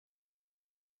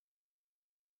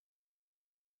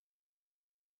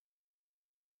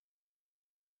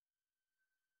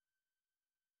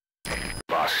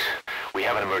Boss, we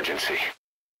have an emergency.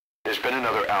 There's been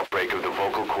another outbreak of the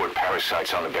vocal cord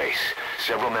parasites on the base.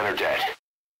 Several men are dead.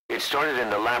 It started in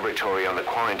the laboratory on the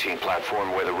quarantine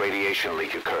platform where the radiation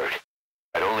leak occurred.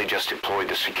 I'd only just deployed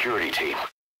the security team.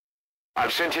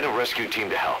 I've sent in a rescue team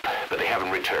to help, but they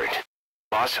haven't returned.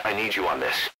 Boss, I need you on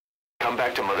this. Come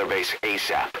back to Mother Base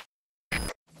ASAP.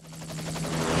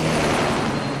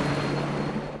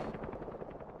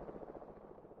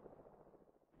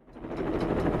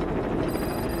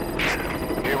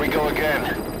 Here we go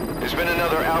again. There's been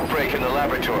another outbreak in the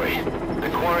laboratory. The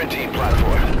quarantine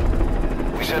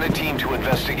platform. We sent a team to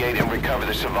investigate and recover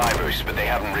the survivors, but they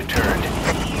haven't returned.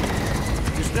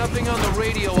 There's nothing on the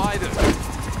radio either.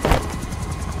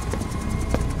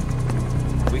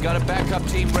 We got a backup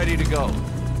team ready to go.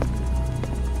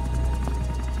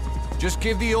 Just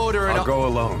give the order and I'll go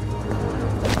alone.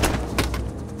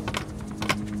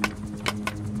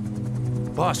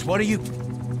 Boss, what are you...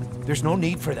 There's no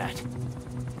need for that.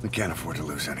 We can't afford to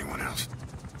lose anyone else.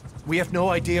 We have no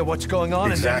idea what's going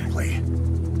on Exactly.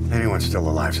 Anyone still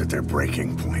alive's at their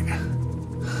breaking point.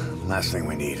 Last thing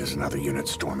we need is another unit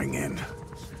storming in.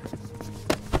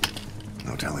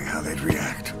 No telling how they'd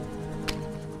react.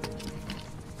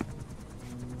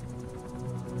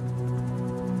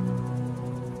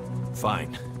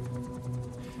 Fine.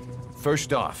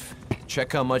 First off,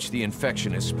 check how much the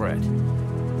infection has spread.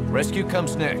 Rescue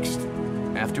comes next,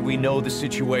 after we know the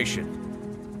situation.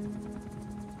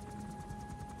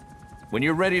 When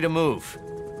you're ready to move,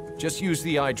 just use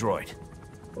the iDroid.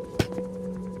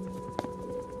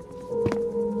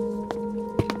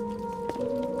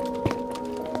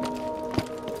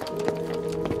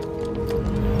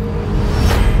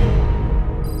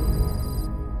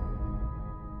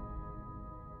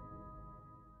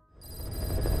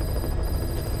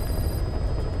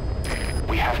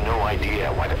 We have no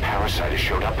idea why the parasite has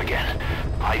showed up again.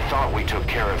 I thought we took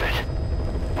care of it.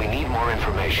 We need more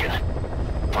information.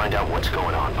 Find out what's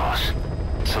going on, boss.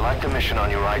 Select a mission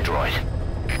on your iDroid.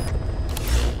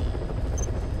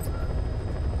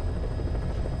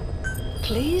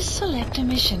 Please select a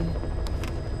mission.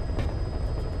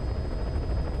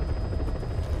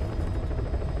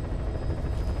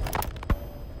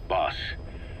 Boss,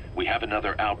 we have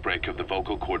another outbreak of the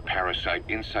vocal cord parasite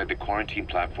inside the quarantine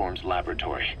platform's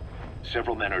laboratory.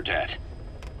 Several men are dead.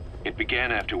 It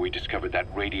began after we discovered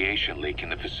that radiation leak in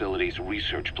the facility's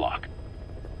research block.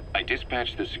 I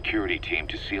dispatched the security team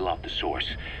to seal off the source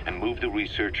and move the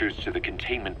researchers to the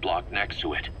containment block next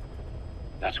to it.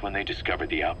 That's when they discovered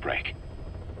the outbreak.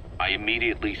 I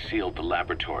immediately sealed the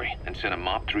laboratory and sent a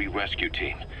MOP-3 rescue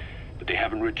team, but they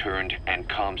haven't returned and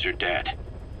comms are dead.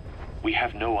 We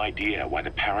have no idea why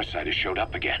the parasite has showed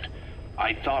up again.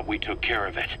 I thought we took care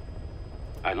of it.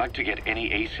 I'd like to get any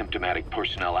asymptomatic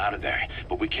personnel out of there,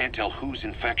 but we can't tell who's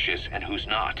infectious and who's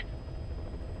not.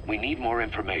 We need more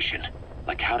information.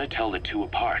 Like how to tell the two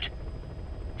apart.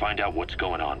 Find out what's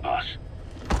going on, boss.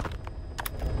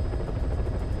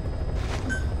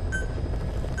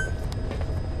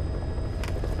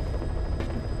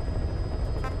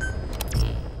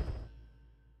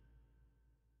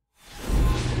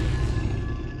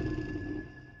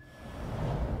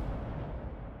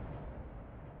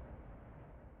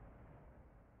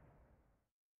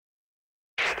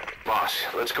 Boss,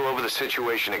 let's go over the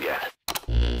situation again.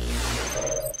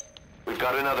 We've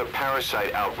got another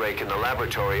parasite outbreak in the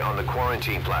laboratory on the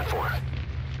quarantine platform.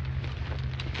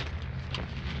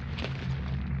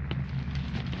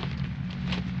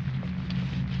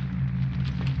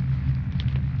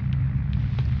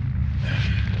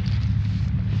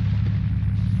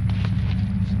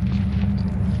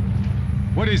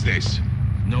 What is this?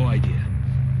 No idea.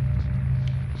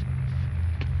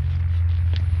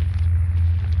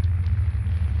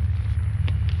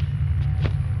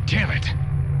 Damn it!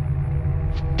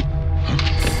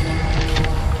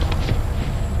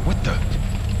 What the?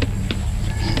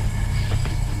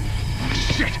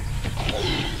 Shit!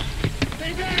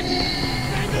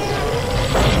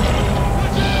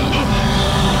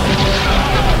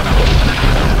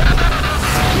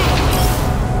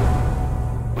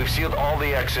 We've sealed all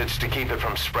the exits to keep it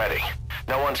from spreading.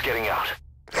 No one's getting out.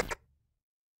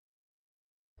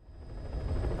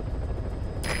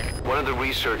 One of the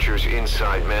researchers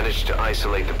inside managed to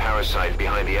isolate the parasite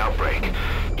behind the outbreak.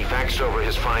 He faxed over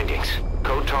his findings.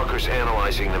 Code Talker's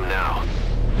analyzing them now.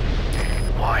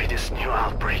 Why this new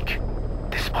outbreak,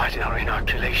 despite our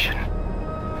inoculation?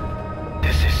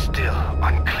 This is still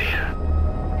unclear.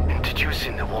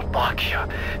 Introducing the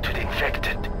Wolbachia to the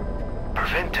infected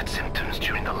prevented symptoms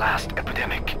during the last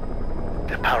epidemic.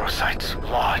 The parasites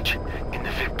lodge in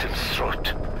the victim's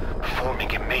throat,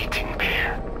 forming a mating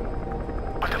pair.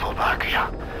 but the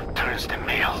Volvakia turns them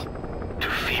male to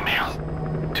female.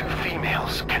 Two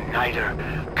females can neither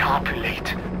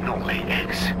copulate nor lay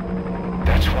eggs.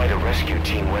 That's why the rescue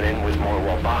team went in with more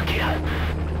Wolbachia.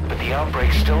 But the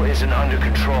outbreak still isn't under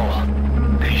control.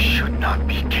 They should not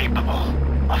be capable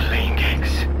of laying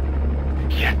eggs.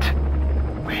 Yet,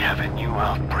 we have a new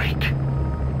outbreak.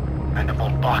 And the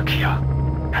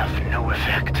Wolbachia have no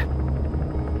effect.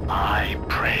 I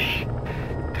pray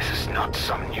this is not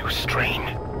some new strain.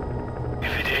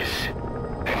 If it is,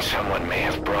 then someone may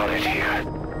have brought it here.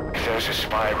 If there's a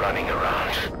spy running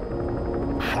around.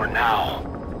 For now,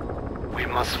 we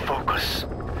must focus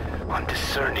on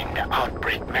discerning the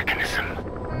outbreak mechanism.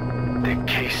 The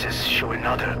cases show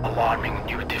another alarming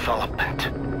new development.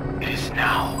 It is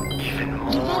now even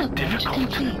more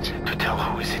difficult to tell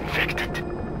who is infected.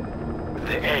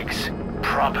 The eggs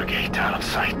propagate out of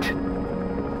sight.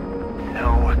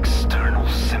 No external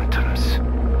symptoms.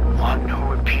 One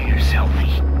who appears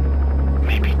healthy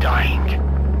may be dying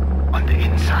on the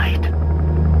inside.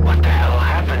 What the hell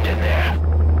happened in there?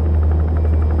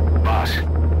 Boss,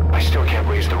 I still can't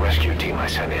raise the rescue team I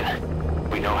sent in.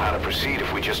 We know how to proceed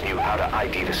if we just knew how to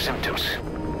ID the symptoms.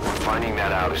 Finding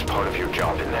that out is part of your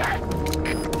job in there.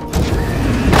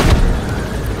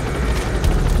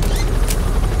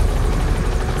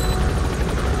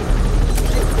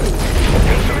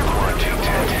 Here's the quarantine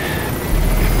tent.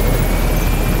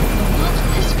 What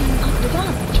has been on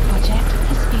development project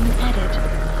has been added.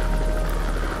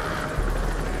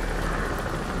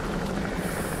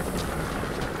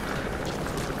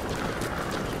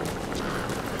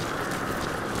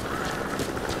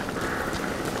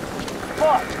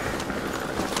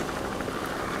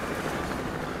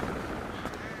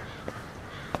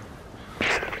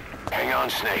 Hang on,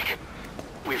 Snake.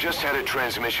 We've just had a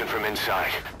transmission from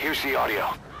inside. Here's the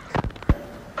audio.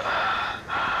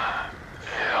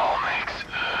 It all makes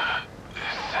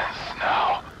sense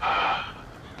now.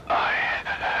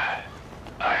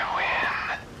 I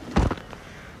win.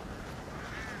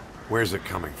 Where's it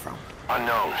coming from?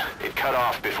 Unknown. It cut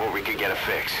off before we could get a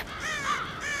fix.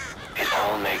 It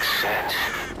all makes sense.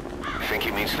 Think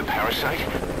he means the parasite?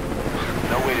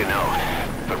 No way to know.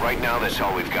 But right now, that's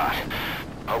all we've got.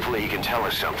 Hopefully he can tell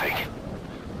us something.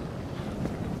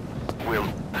 We'll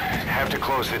have to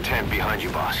close the tent behind you,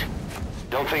 boss.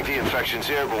 Don't think the infection's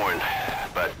airborne,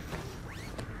 but...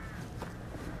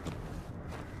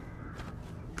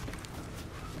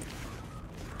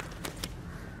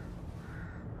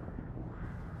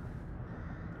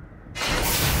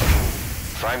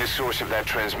 Find the source of that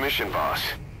transmission, boss.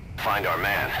 Find our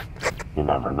man. You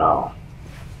never know.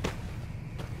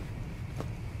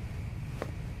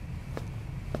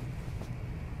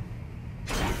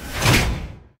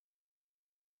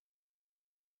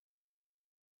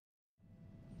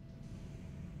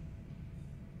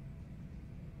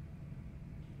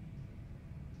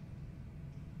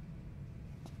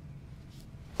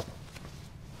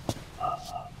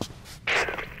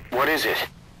 What is it?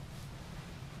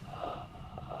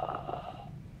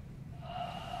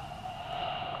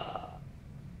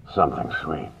 Something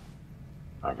sweet.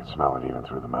 I can smell it even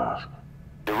through the mask.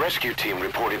 The rescue team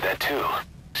reported that too.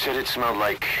 Said it smelled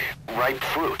like ripe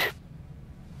fruit.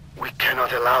 We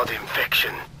cannot allow the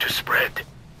infection to spread.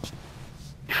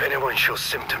 If anyone shows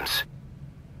symptoms,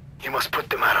 you must put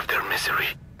them out of their misery.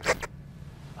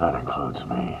 That includes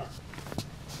me.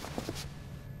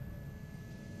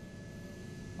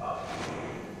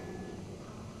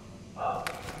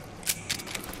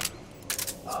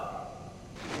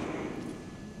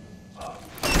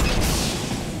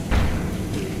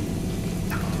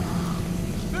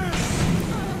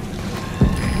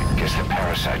 Guess the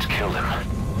parasites killed him.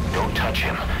 Don't touch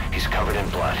him. He's covered in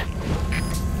blood.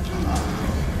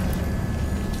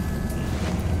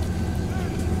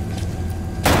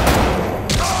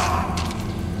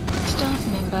 Staff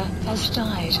member has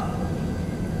died.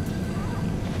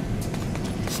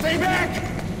 Stay back!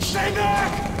 Stay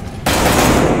back!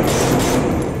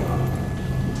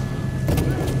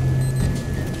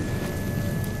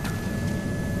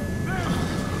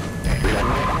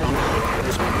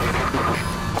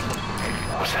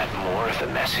 Was that more of the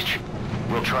message?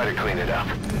 We'll try to clean it up.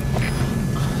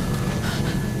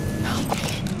 Help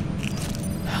me.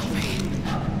 Help me.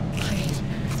 Please.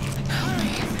 Help me.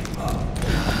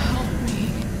 Help me.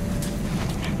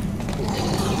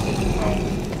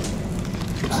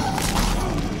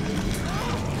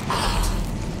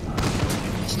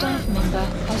 Staff member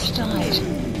has died.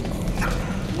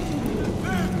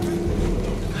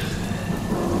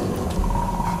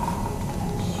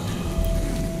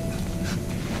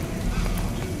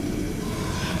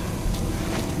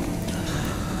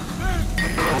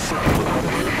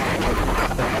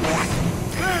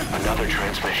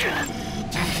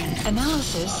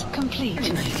 Analysis complete.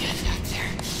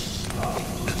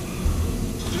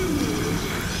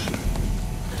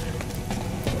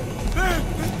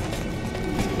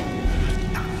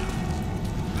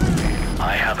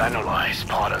 I have analyzed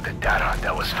part of the data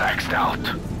that was faxed out.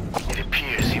 It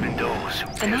appears even those who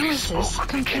barely Analysis spoke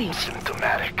became complete.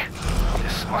 symptomatic.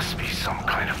 This must be some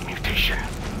kind of mutation.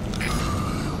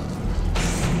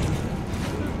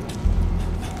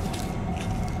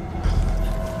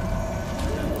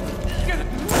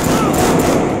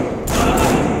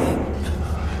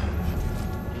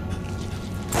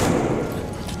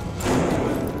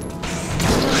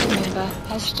 Staff member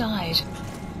has died.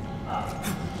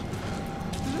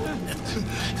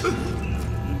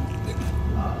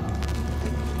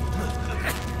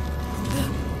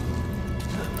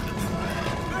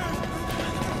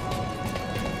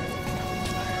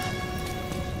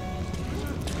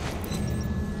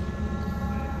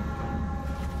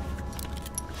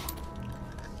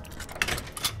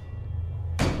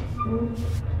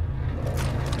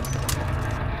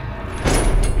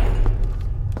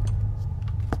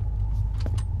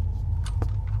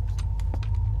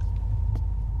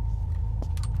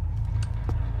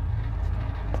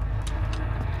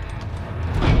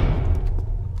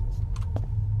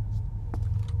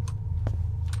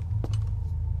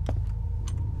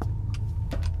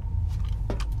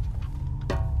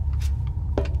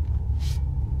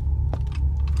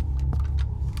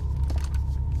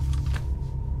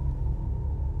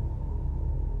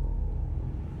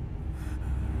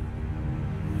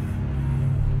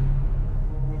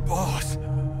 Boss,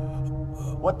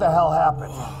 What the hell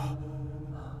happened?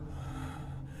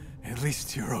 at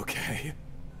least you're okay.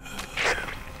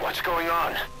 What's going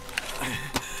on?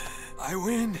 I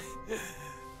win.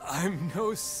 I'm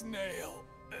no snail.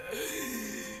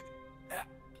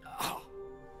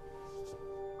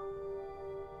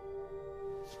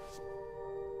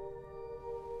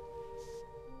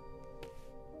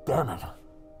 Damn it.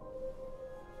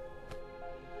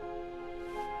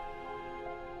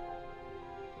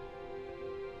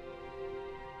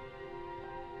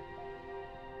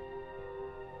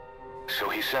 So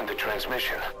he sent the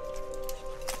transmission.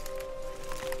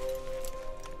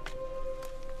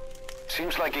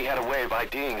 Seems like he had a way of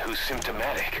IDing who's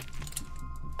symptomatic.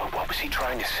 But what was he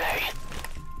trying to say?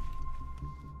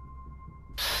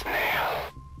 Snail.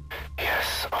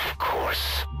 Yes, of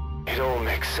course. It all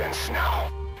makes sense now.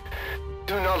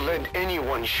 Do not let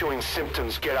anyone showing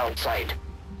symptoms get outside.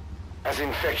 As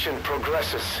infection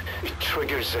progresses, it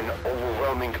triggers an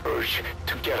overwhelming urge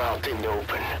to get out in the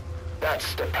open.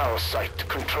 That's the parasite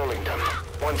controlling them.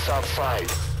 Once outside,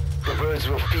 the birds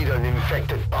will feed on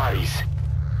infected bodies,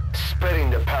 spreading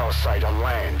the parasite on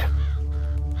land.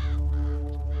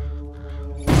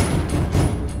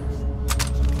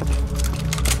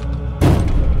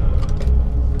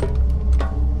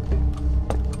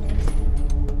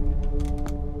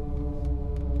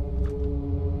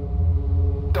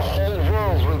 The whole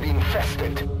world will be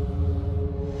infested.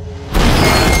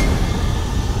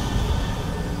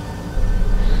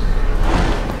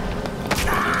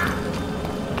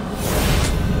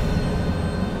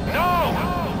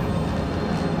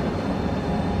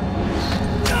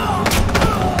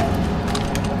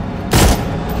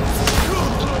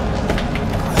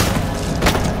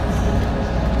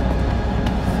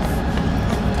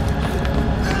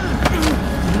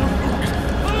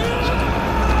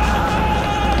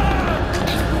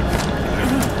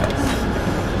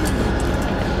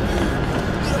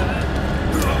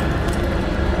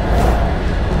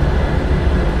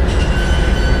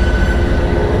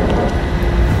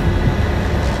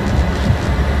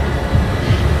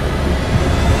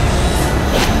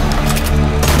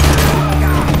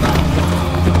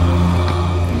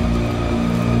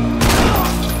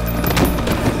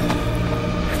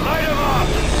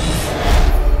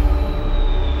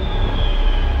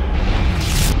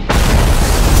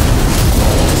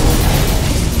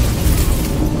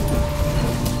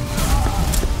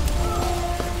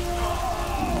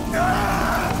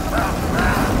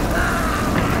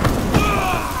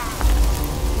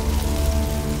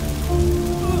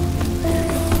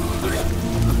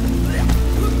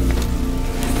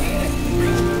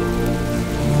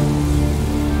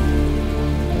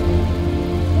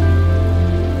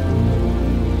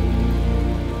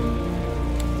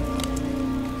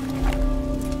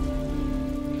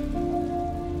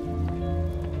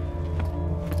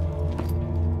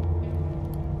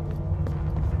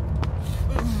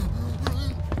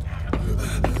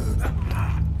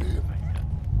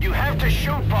 To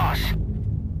shoot, boss!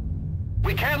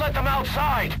 We can't let them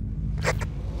outside!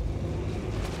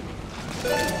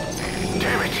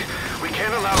 Damn it! We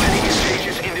can't allow any contagion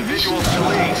stages individuals to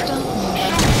leave.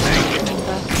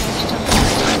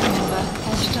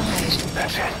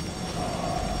 That's it.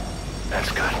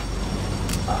 That's good.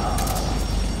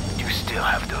 You still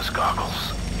have those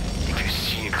goggles. If you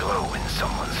see a glow in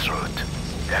someone's throat,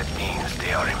 that means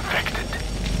they are infected.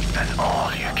 And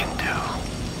all you can do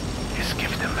is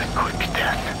give them a quick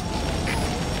death.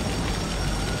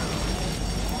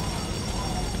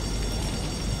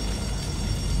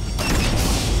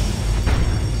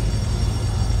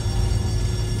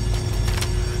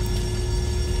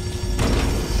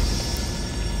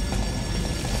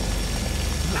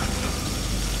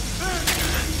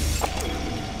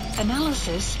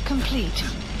 Analysis complete.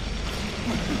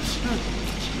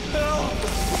 Help!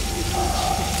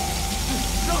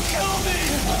 Don't kill me!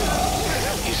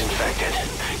 He's infected.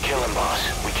 Kill him,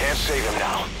 boss. We can't save him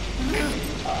now.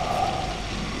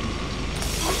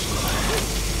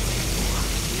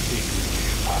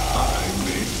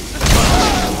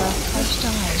 Member has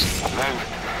died. Men,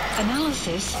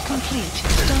 Analysis complete.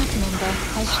 Staff member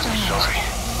has died. sorry.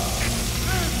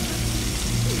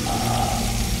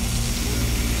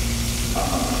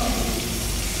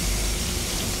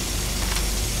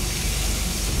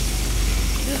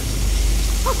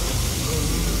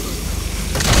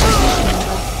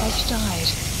 Member has died.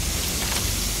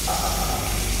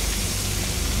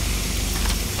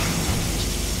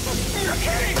 You're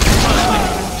kidding! Member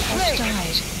has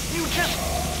died. You just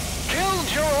killed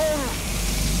your own...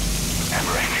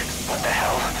 Emmerich, what the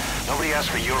hell? Nobody asked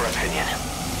for your opinion.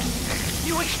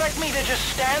 You expect me to just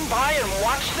stand by and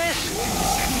watch this?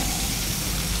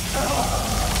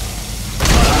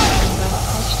 Member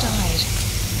has died.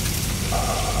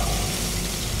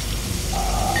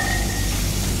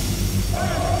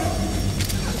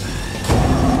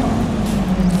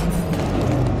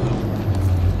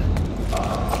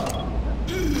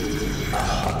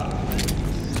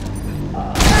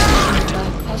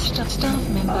 Staff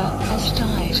member has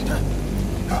died. Member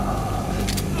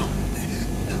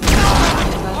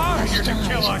has died.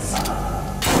 Member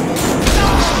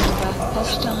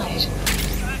has died.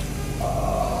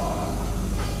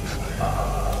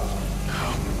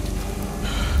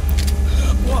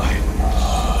 Why?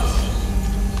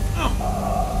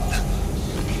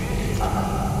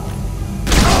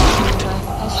 Member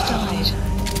has died.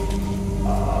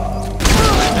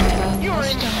 Member You're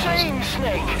has died. insane,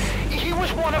 Snake! He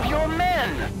was one of your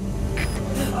men!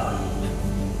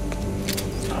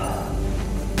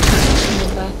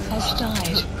 Member has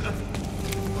died.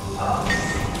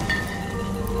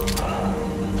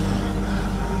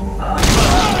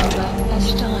 Member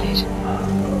has died.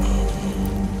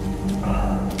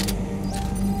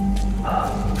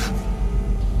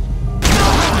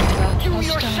 Member You has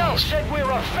yourself died. said we're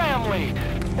a family!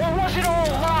 Or was it all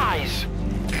lies?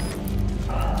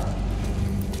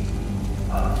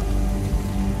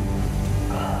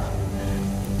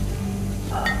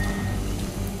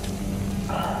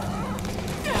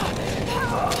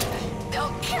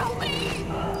 They'll kill me!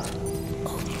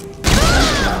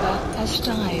 Member has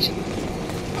died.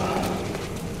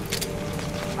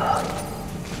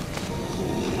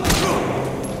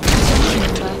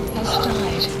 Member has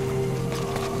died.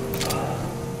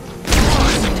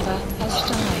 Member has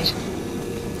died.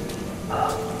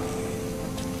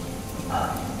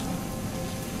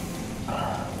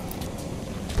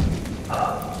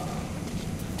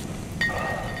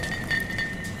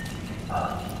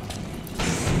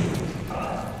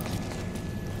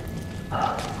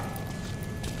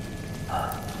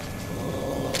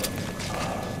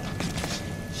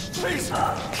 Please,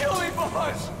 kill me,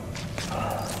 boss!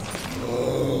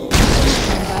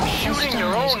 Member Shooting has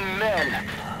your died. own men!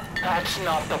 That's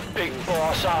not the big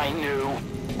boss I knew.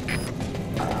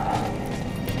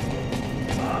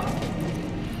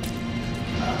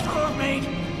 Follow me!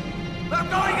 I'm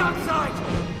going outside!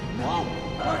 No,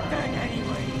 we're dead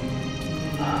anyway.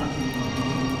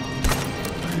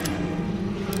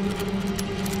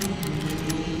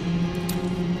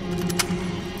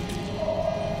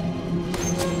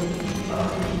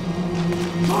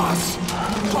 Boss!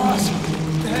 Boss!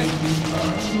 Hey!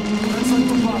 Let's let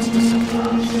the boss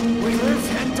decide. We live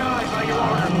and die by your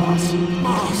order, boss.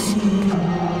 Boss!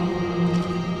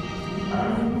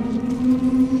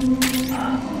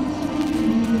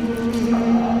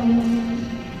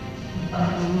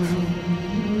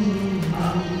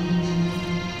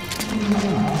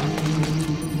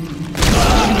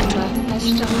 Member has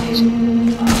died.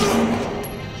 Member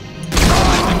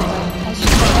has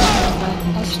died. Member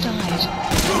has died.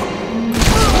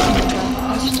 Member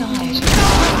has died. Member has died.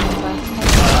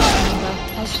 Member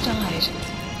has died.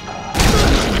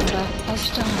 Member has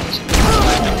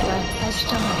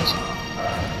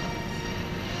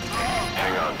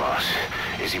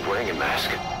Is he wearing a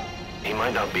mask? He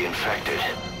might not be infected.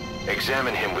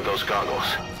 Examine him with those goggles.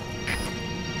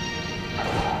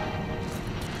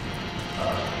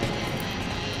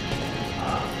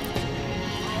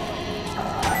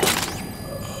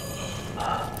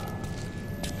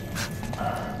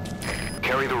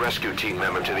 Carry the rescue team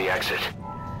member to the exit.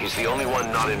 He's the only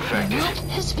one not infected. Map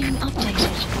has been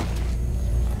updated.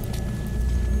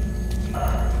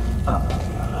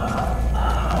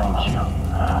 Thank you,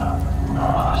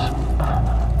 boss.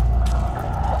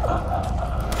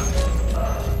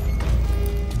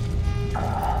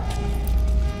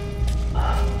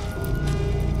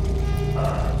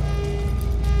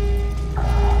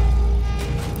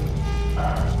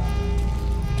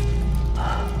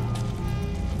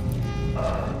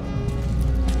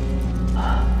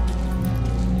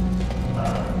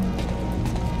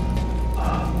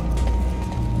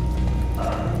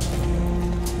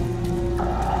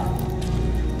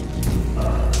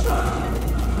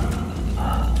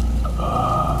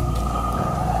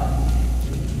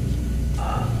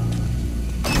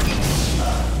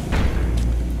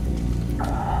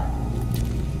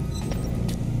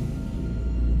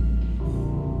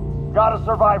 Got a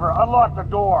survivor. Unlock the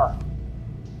door.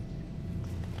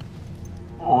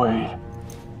 Wait.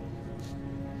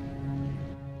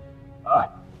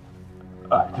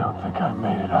 I don't think I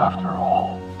made it after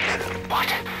all.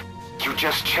 What? You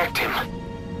just checked him.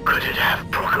 Could it have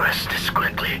progressed this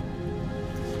quickly?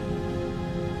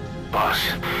 Boss,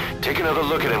 take another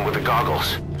look at him with the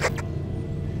goggles.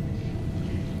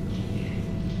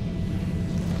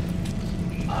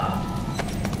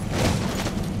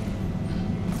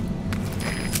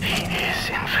 He is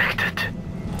infected.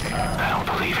 I don't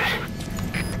believe it.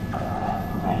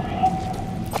 Maybe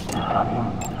it got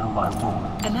in through my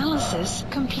wound. Analysis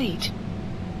complete.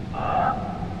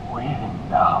 Waiting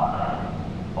now.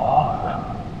 All of them.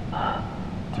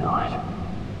 Do it.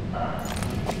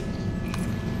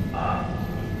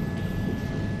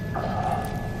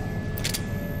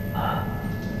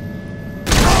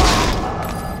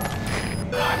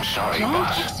 I'm sorry, Plant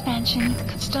boss. expansion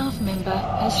staff member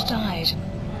has died.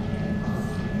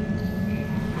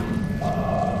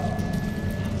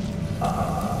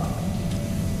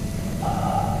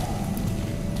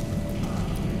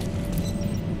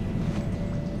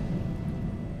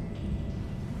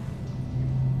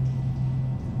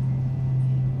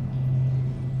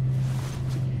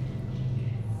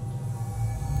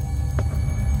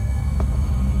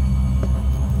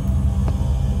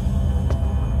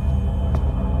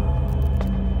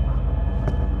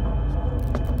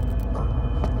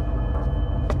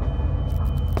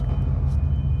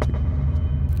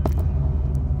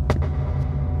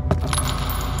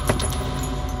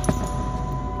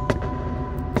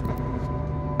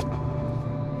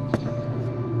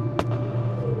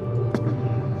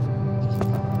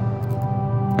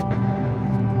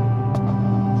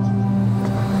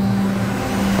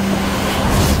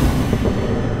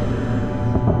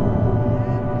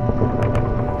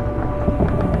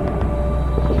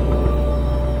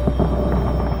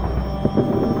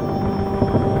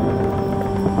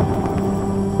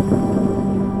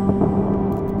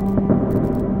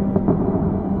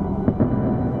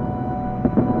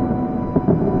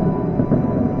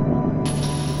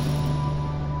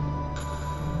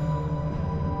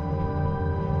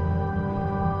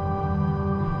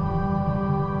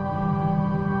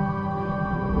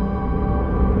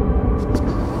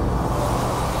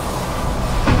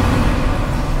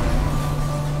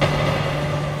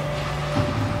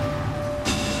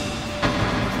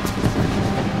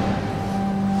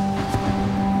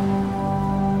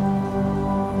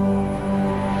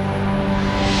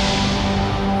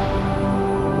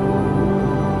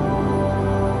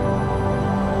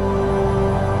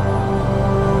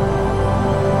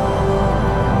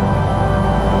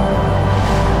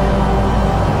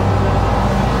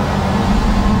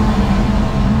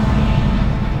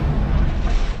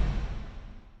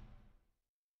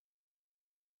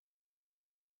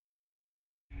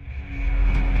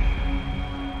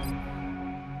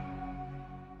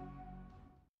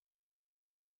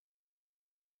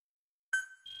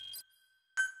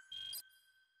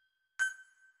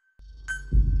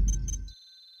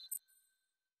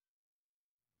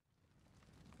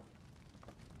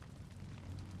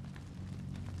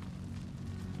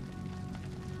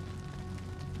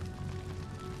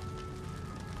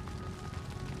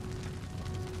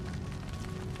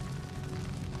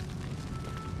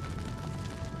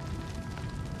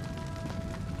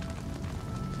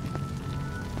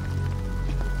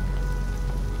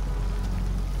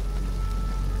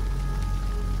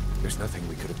 There's nothing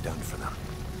we could have done for them.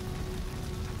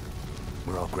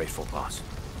 We're all grateful, boss.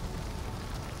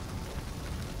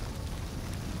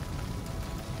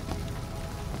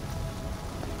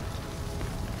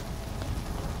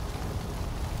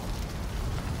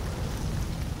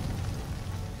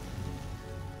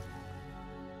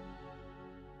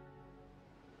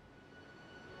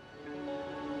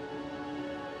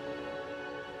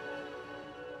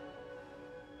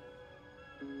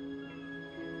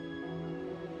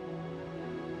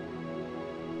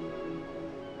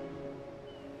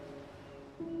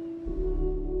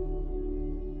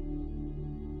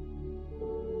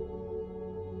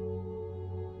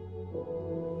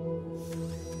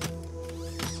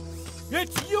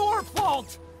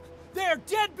 fault! They're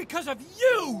dead because of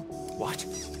you! What?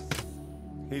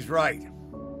 He's right.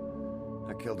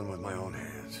 I killed him with my own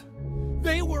hands.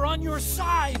 They were on your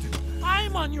side!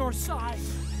 I'm on your side!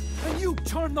 And you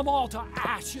turned them all to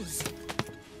ashes!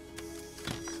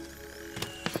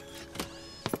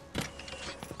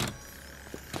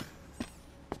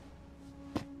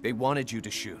 They wanted you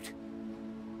to shoot.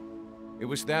 It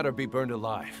was that or be burned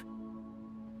alive.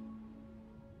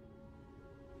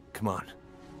 Come on.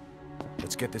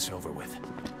 Let's get this over with.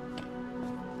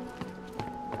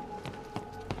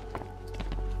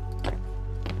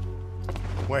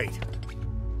 Wait.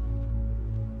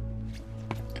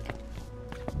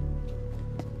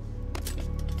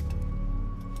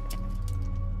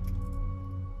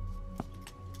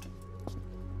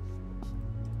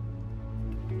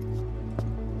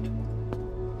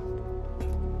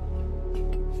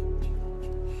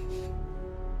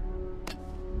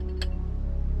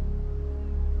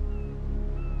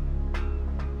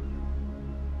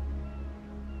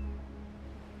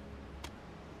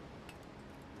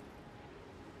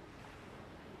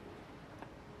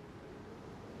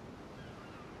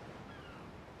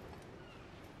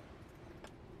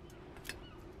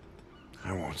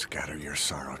 I won't scatter your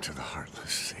sorrow to the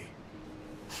heartless sea.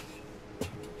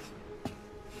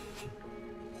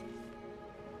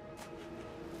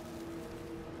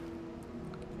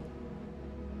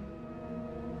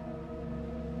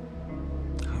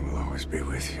 I will always be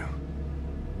with you.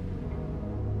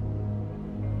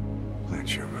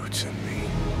 Plant your roots in me.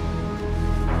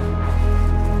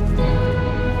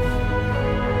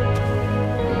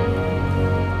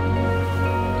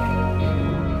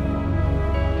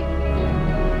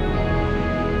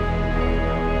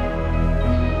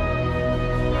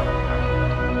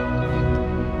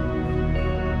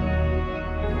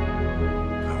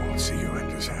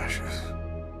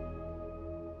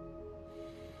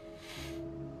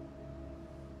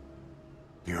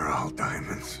 You're all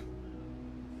diamonds.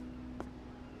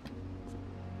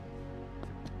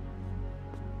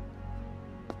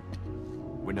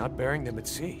 We're not burying them at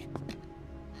sea.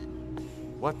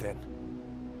 What then?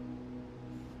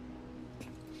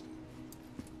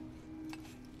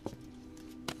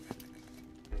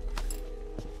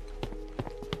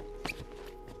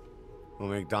 We'll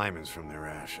make diamonds from their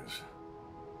ashes.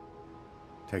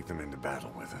 Take them into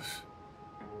battle with us.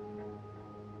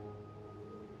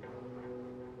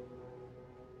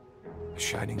 A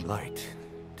shining light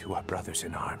to our brothers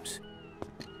in arms,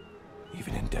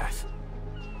 even in death.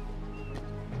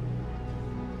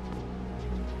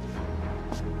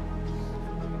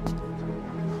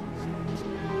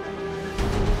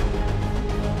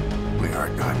 We are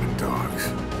diamond dogs.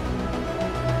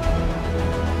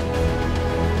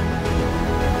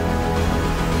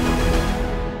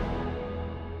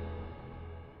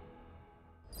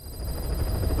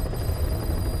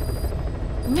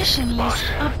 Mission list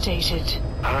updated.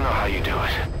 I don't know how you do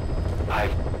it.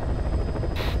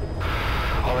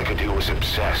 All I could do was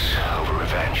obsess over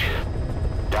revenge,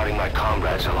 doubting my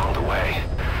comrades along the way.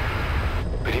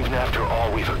 But even after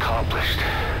all we've accomplished,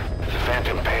 the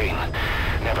phantom pain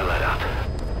never let up.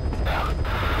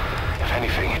 If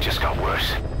anything, it just got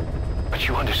worse. But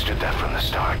you understood that from the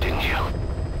start, didn't you?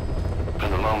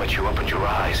 From the moment you opened your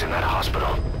eyes in that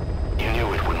hospital, you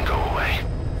knew it wouldn't go away.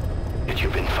 Yet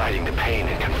you've been fighting the pain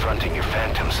and confronting your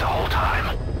phantoms the whole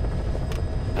time.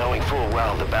 Knowing full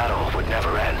well the battle would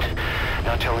never end,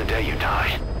 not till the day you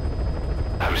die.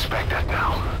 I respect that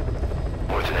now,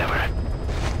 more than ever.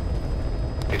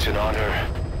 It's an honor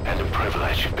and a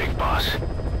privilege, Big Boss.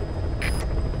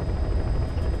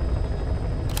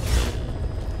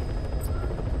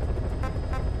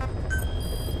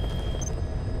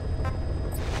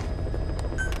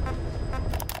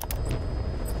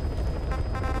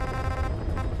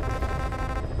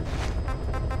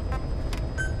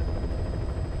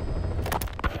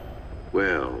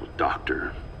 Well,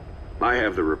 Doctor, I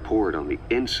have the report on the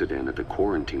incident at the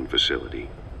quarantine facility.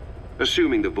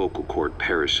 Assuming the vocal cord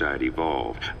parasite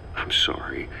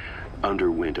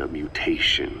underwent a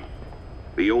mutation.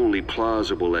 The only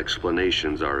plausible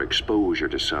explanations are exposure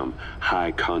to some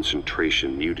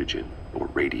high-concentration mutagen, or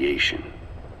radiation.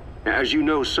 As you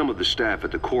know, some of the staff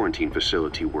at the quarantine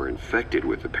facility were infected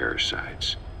with the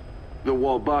parasites. The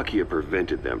Wolbachia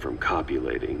prevented them from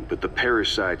copulating, but the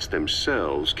parasites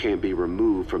themselves can't be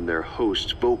removed from their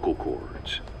host's vocal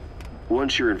cords.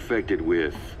 Once you're infected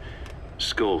with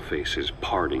Skullface's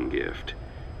parting gift,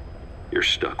 you're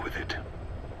stuck with it.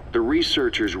 The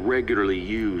researchers regularly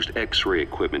used X-ray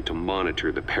equipment to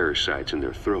monitor the parasites in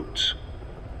their throats.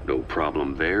 No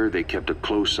problem there, they kept a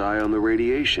close eye on the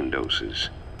radiation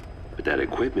doses. But that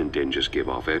equipment didn't just give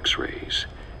off X-rays.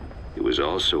 It was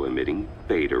also emitting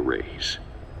beta rays,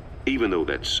 even though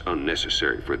that's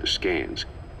unnecessary for the scans.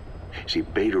 See,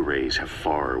 beta rays have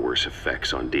far worse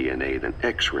effects on DNA than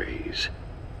X-rays,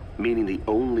 meaning the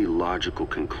only logical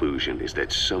conclusion is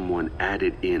that someone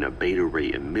added in a beta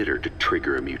ray emitter to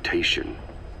trigger a mutation.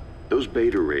 Those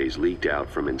beta rays leaked out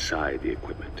from inside the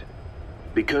equipment.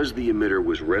 Because the emitter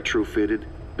was retrofitted,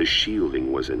 the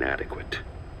shielding was inadequate.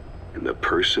 And the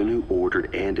person who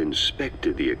ordered and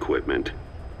inspected the equipment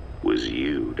was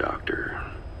you, Doctor.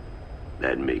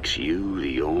 That makes you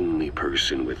the only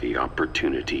person with the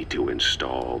opportunity to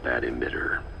install that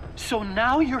emitter. So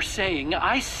now you're saying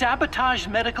I sabotaged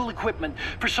medical equipment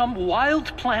for some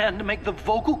wild plan to make the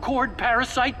vocal cord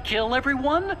parasite kill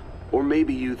everyone? Or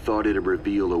maybe you thought it'd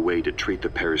reveal a way to treat the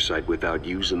parasite without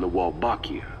using the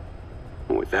Wolbachia.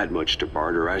 And with that much to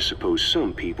barter, I suppose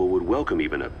some people would welcome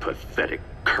even a pathetic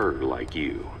cur like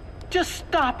you. Just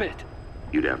stop it!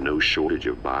 You'd have no shortage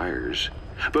of buyers,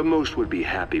 but most would be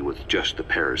happy with just the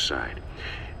parasite.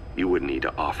 You wouldn't need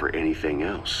to offer anything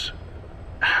else.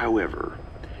 However,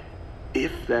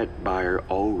 if that buyer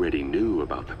already knew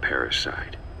about the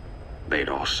parasite, they'd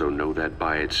also know that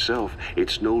by itself,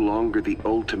 it's no longer the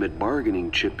ultimate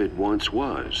bargaining chip it once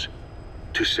was.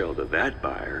 To sell to that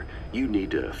buyer, you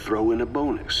need to throw in a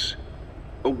bonus,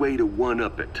 a way to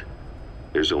one-up it.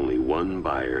 There's only one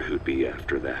buyer who'd be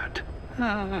after that.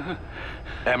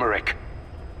 Emmerich,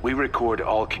 we record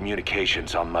all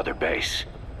communications on Mother Base.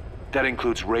 That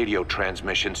includes radio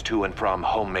transmissions to and from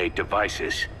homemade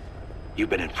devices. You've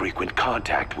been in frequent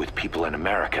contact with people in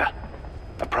America.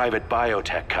 A private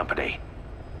biotech company,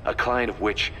 a client of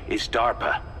which is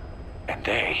DARPA. And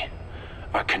they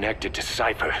are connected to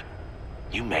Cypher.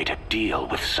 You made a deal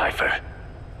with Cypher.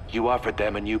 You offered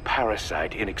them a new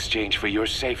parasite in exchange for your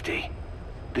safety.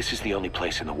 This is the only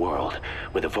place in the world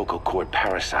where the vocal cord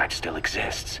parasite still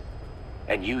exists.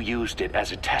 And you used it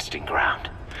as a testing ground,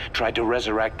 tried to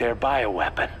resurrect their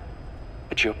bioweapon.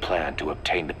 But your plan to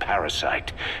obtain the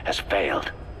parasite has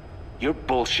failed. Your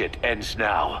bullshit ends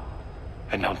now.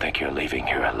 And don't think you're leaving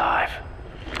here alive.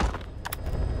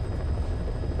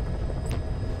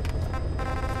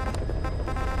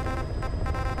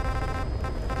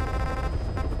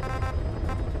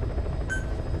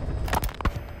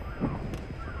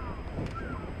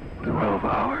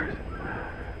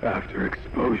 After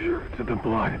exposure to the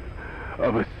blood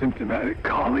of a symptomatic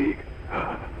colleague,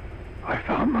 I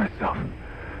found myself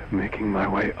making my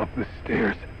way up the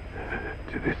stairs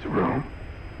to this room.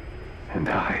 And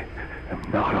I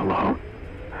am not alone.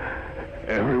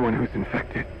 Everyone who's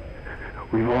infected,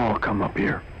 we've all come up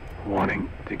here wanting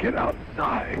to get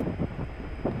outside.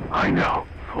 I know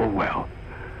full well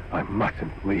I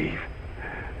mustn't leave,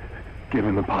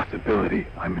 given the possibility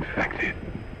I'm infected.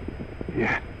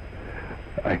 Yet,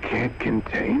 I can't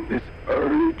contain this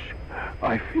urge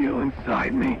I feel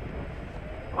inside me,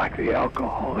 like the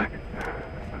alcoholic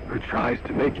who tries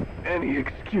to make any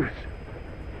excuse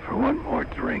for one more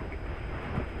drink.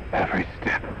 Every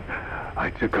step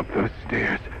I took up those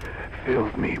stairs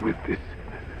filled me with this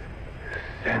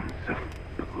sense of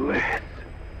bliss.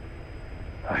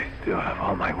 I still have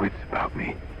all my wits about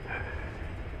me.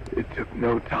 It took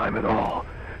no time at all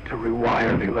to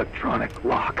rewire the electronic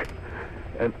lock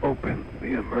and open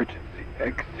the emergency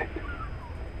exit.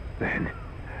 Then,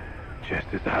 just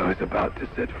as I was about to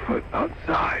set foot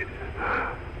outside,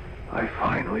 I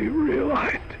finally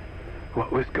realized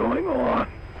what was going on.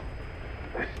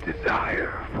 This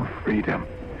desire for freedom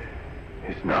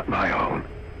is not my own,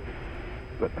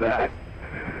 but that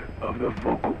of the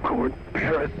vocal cord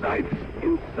parasites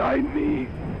inside me.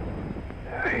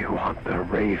 They want the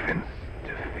ravens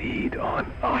to feed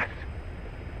on us,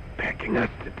 pecking us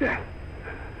to death.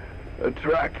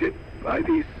 Attracted by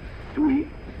these sweet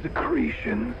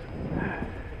secretions,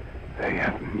 they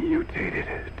have mutated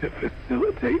to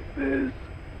facilitate this.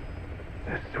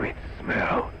 The sweet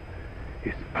smell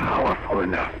is powerful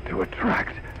enough to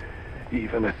attract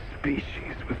even a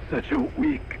species with such a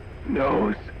weak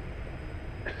nose.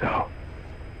 So,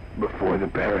 before the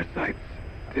parasites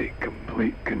take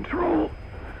complete control,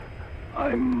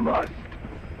 I must.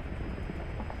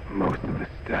 Most of the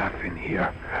staff in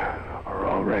here are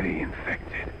already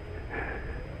infected.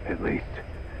 At least,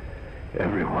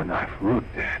 everyone I've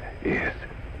looked at is.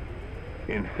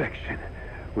 Infection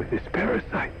with this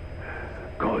parasite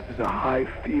causes a high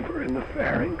fever in the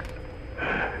pharynx.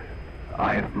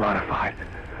 I have modified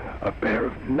a pair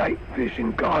of night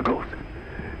vision goggles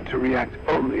to react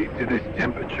only to this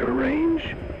temperature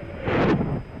range.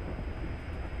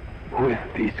 With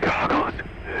these goggles,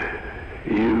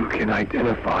 you can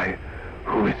identify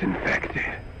who is infected.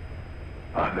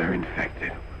 Other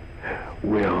infected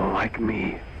will, like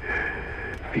me,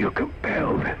 feel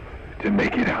compelled to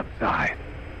make it outside.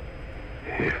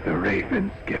 If the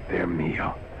ravens get their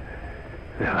meal,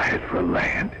 they'll head for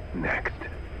land next.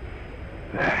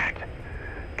 That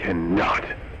cannot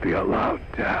be allowed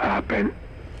to happen.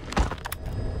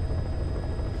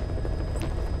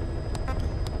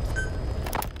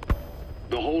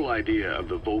 The whole idea of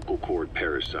the vocal cord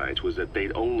parasites was that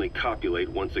they'd only copulate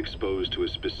once exposed to a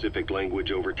specific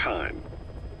language over time.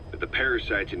 But the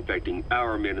parasites infecting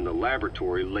our men in the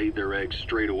laboratory laid their eggs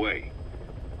straight away.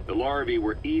 The larvae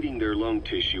were eating their lung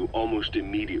tissue almost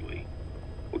immediately.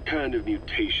 What kind of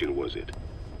mutation was it?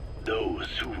 Those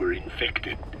who were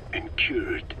infected and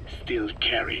cured still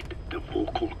carried the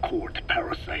vocal cord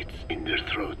parasites in their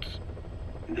throats.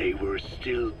 They were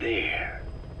still there,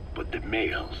 but the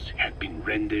males had been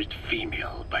rendered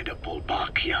female by the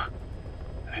Volbachia,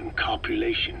 and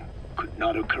copulation could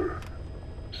not occur,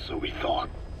 so we thought.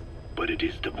 But it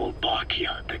is the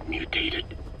Volbachia that mutated.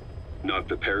 Not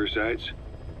the parasites?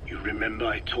 You remember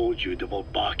I told you the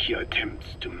Volbachia attempts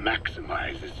to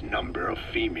maximize its number of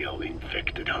female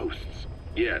infected hosts?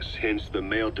 Yes, hence the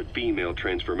male-to-female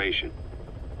transformation.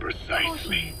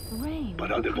 Precisely.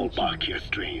 But other Volbachia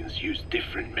strains use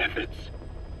different methods.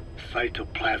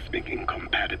 Cytoplasmic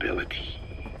incompatibility,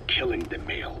 killing the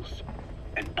males,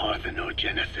 and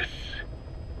parthenogenesis.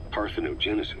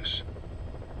 Parthenogenesis?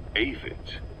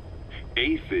 Aphids?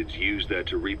 Aphids use that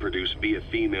to reproduce via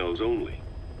females only.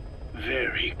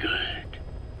 Very good.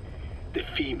 The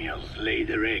females lay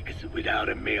their eggs without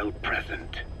a male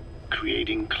present,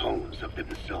 creating clones of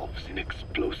themselves in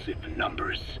explosive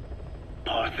numbers.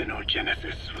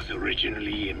 Parthenogenesis was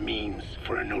originally a means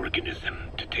for an organism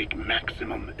to take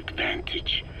maximum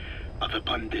advantage of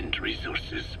abundant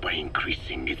resources by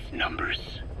increasing its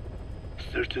numbers.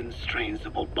 Certain strains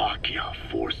of Volbachia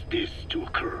force this to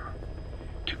occur,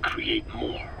 to create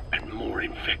more and more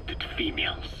infected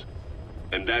females.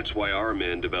 And that's why our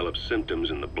men develop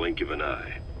symptoms in the blink of an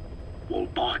eye.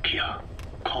 Volbachia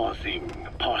causing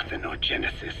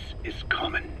parthenogenesis is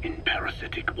common in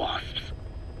parasitic wasps.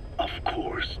 Of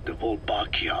course, the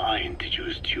Volbachia I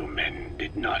introduced to you men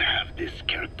did not have this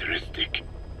characteristic,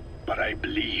 but I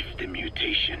believe the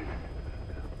mutation,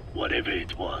 whatever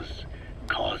it was,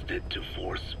 caused it to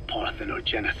force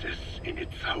parthenogenesis in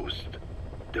its host,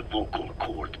 the vocal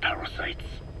cord parasites.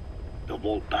 The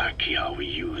Volbachia we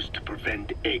used to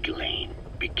prevent egg laying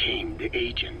became the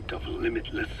agent of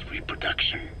limitless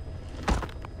reproduction.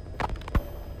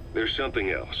 There's something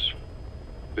else.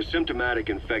 The symptomatic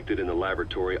infected in the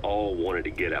laboratory all wanted to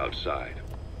get outside,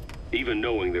 even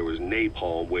knowing there was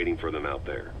napalm waiting for them out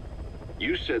there.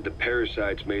 You said the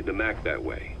parasites made them act that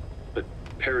way, but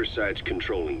parasites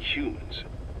controlling humans.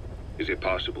 Is it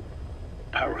possible?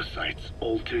 Parasites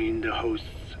altering the host's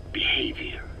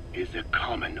behavior is a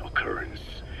common occurrence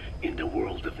in the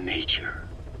world of nature.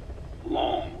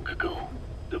 Long ago,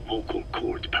 the vocal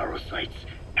cord parasites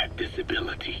had this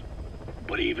ability,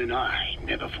 but even I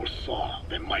never foresaw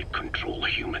they might control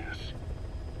humans.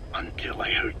 Until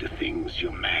I heard the things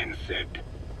your man said.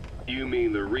 You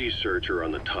mean the researcher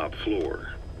on the top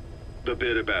floor? The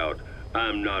bit about,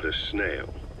 I'm not a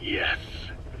snail? Yes.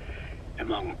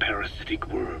 Among parasitic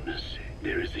worms,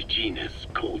 there is a genus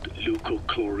called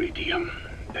Leucochloridium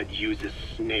that uses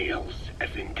snails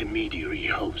as intermediary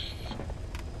hosts.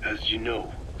 As you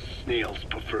know, snails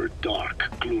prefer dark,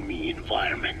 gloomy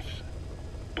environments.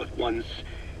 But once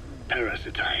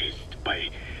parasitized by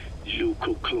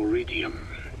Leucochloridium,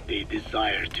 they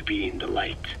desire to be in the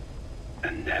light.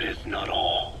 And that is not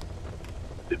all.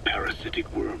 The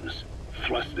parasitic worms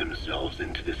thrust themselves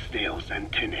into the snail's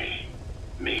antennae,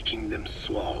 making them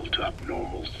swell to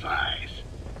abnormal size.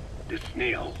 The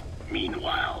snail,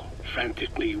 meanwhile,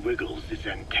 frantically wiggles its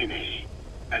antennae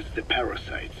as the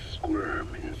parasites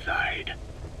squirm inside.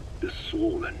 The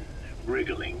swollen,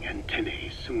 wriggling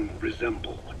antennae soon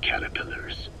resemble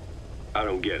caterpillars. I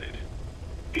don't get it.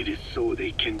 It is so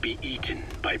they can be eaten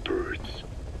by birds.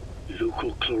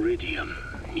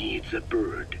 Leucochloridium needs a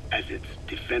bird as its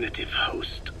definitive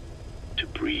host. To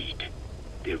breed,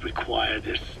 they require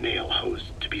their snail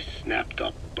host to be snapped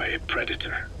up by a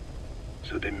predator.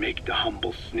 So they make the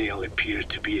humble snail appear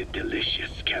to be a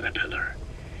delicious caterpillar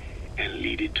and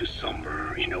lead it to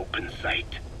somewhere in open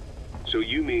sight. So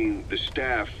you mean the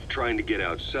staff trying to get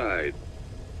outside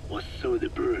was so the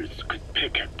birds could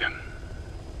pick at them.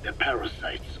 The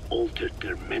parasites altered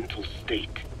their mental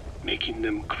state, making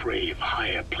them crave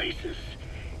higher places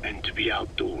and to be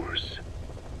outdoors.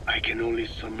 I can only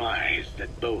surmise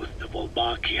that both the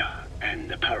Volbachia and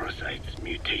the parasites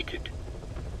mutated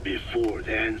before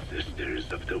the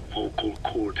ancestors of the vocal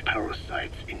cord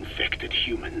parasites infected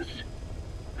humans.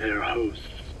 Their hosts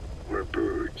were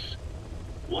birds.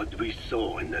 What we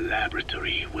saw in the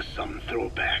laboratory was some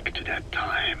throwback to that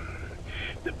time.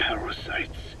 The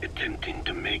parasites attempting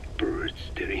to make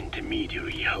birds their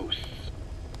intermediary hosts.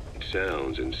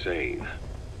 Sounds insane.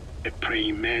 A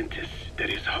praying mantis that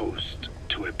is host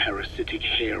to a parasitic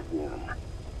hairworm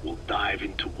will dive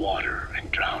into water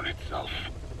and drown itself,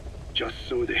 just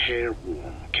so the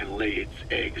hairworm can lay its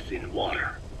eggs in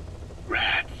water.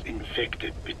 Rats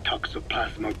infected with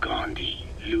Toxoplasma gondii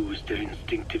lose their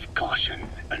instinctive caution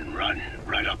and run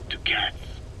right up to cats.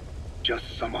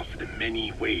 Just some of the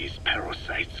many ways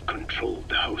parasites control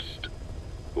the host.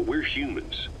 But we're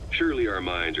humans. Surely our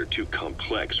minds are too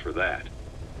complex for that.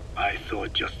 I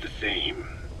thought just the same.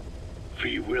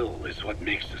 Free will is what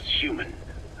makes us human,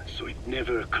 so it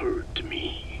never occurred to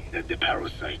me that the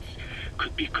parasites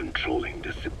could be controlling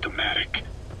the symptomatic.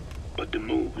 But the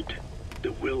mood,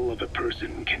 the will of a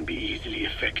person can be easily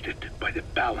affected by the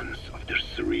balance of their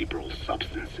cerebral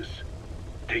substances.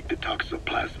 Take the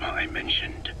toxoplasma I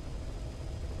mentioned.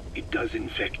 It does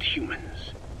infect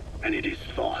humans, and it is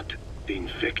thought the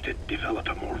infected develop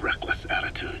a more reckless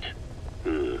attitude.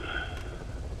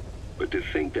 But to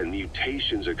think that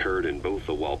mutations occurred in both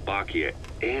the Wolbachia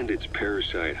and its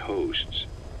parasite hosts.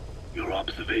 Your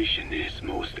observation is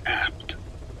most apt.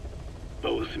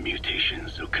 Both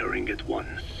mutations occurring at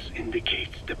once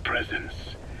indicates the presence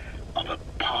of a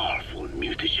powerful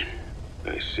mutagen.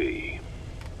 I see.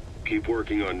 Keep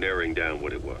working on narrowing down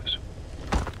what it was.